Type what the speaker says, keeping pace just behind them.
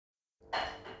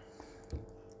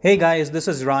Hey guys, this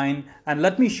is Ryan and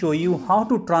let me show you how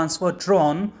to transfer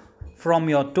Tron from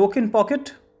your token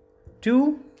pocket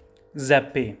to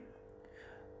Zebpay.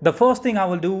 The first thing I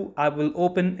will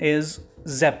open is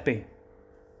Zebpay.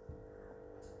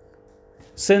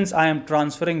 Since I am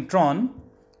transferring Tron,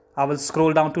 I will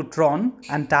scroll down to Tron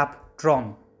and tap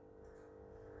Tron.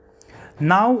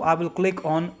 Now I will click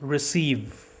on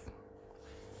Receive.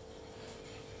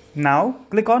 Now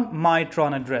click on My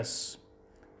Tron address.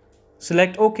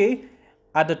 Select OK.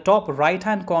 At the top right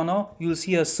hand corner, you'll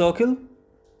see a circle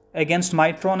against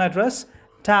my Tron address.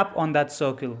 Tap on that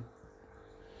circle.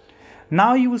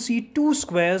 Now you will see two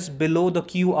squares below the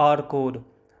QR code.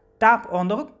 Tap on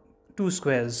the two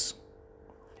squares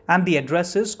and the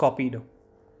address is copied.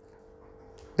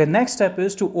 The next step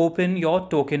is to open your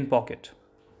token pocket.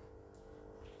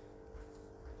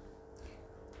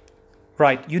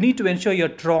 Right, you need to ensure your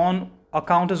Tron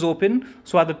account is open.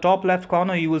 So at the top left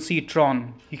corner, you will see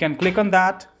Tron. You can click on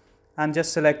that and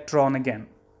just select Tron again.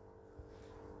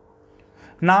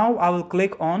 Now I will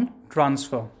click on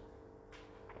Transfer.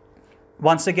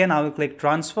 Once again, I will click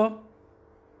Transfer.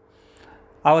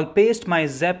 I will paste my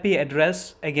Zebpay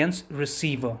address against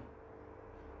receiver.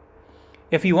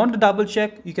 If you want to double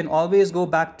check, you can always go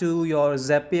back to your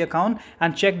Zebpay account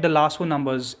and check the last four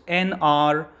numbers,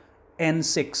 NRN6.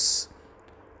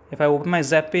 If I open my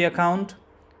Zebpay account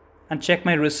and check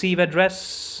my receive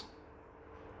address,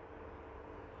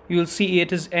 you'll see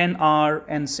it is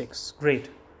NRN6. Great.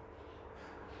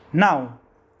 Now,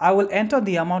 I will enter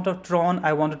the amount of Tron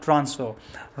I want to transfer.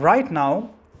 Right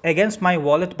now, against my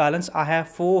wallet balance, I have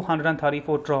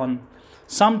 434 Tron.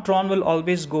 Some Tron will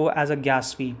always go as a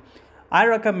gas fee. I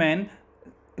recommend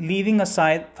leaving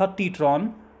aside 30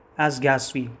 Tron as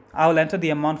gas fee. I will enter the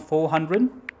amount 400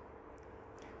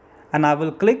 and I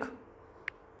will click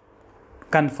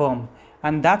Confirm.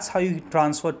 And that's how you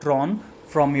transfer Tron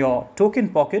from your token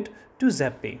pocket to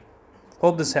Zebpay.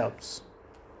 Hope this helps.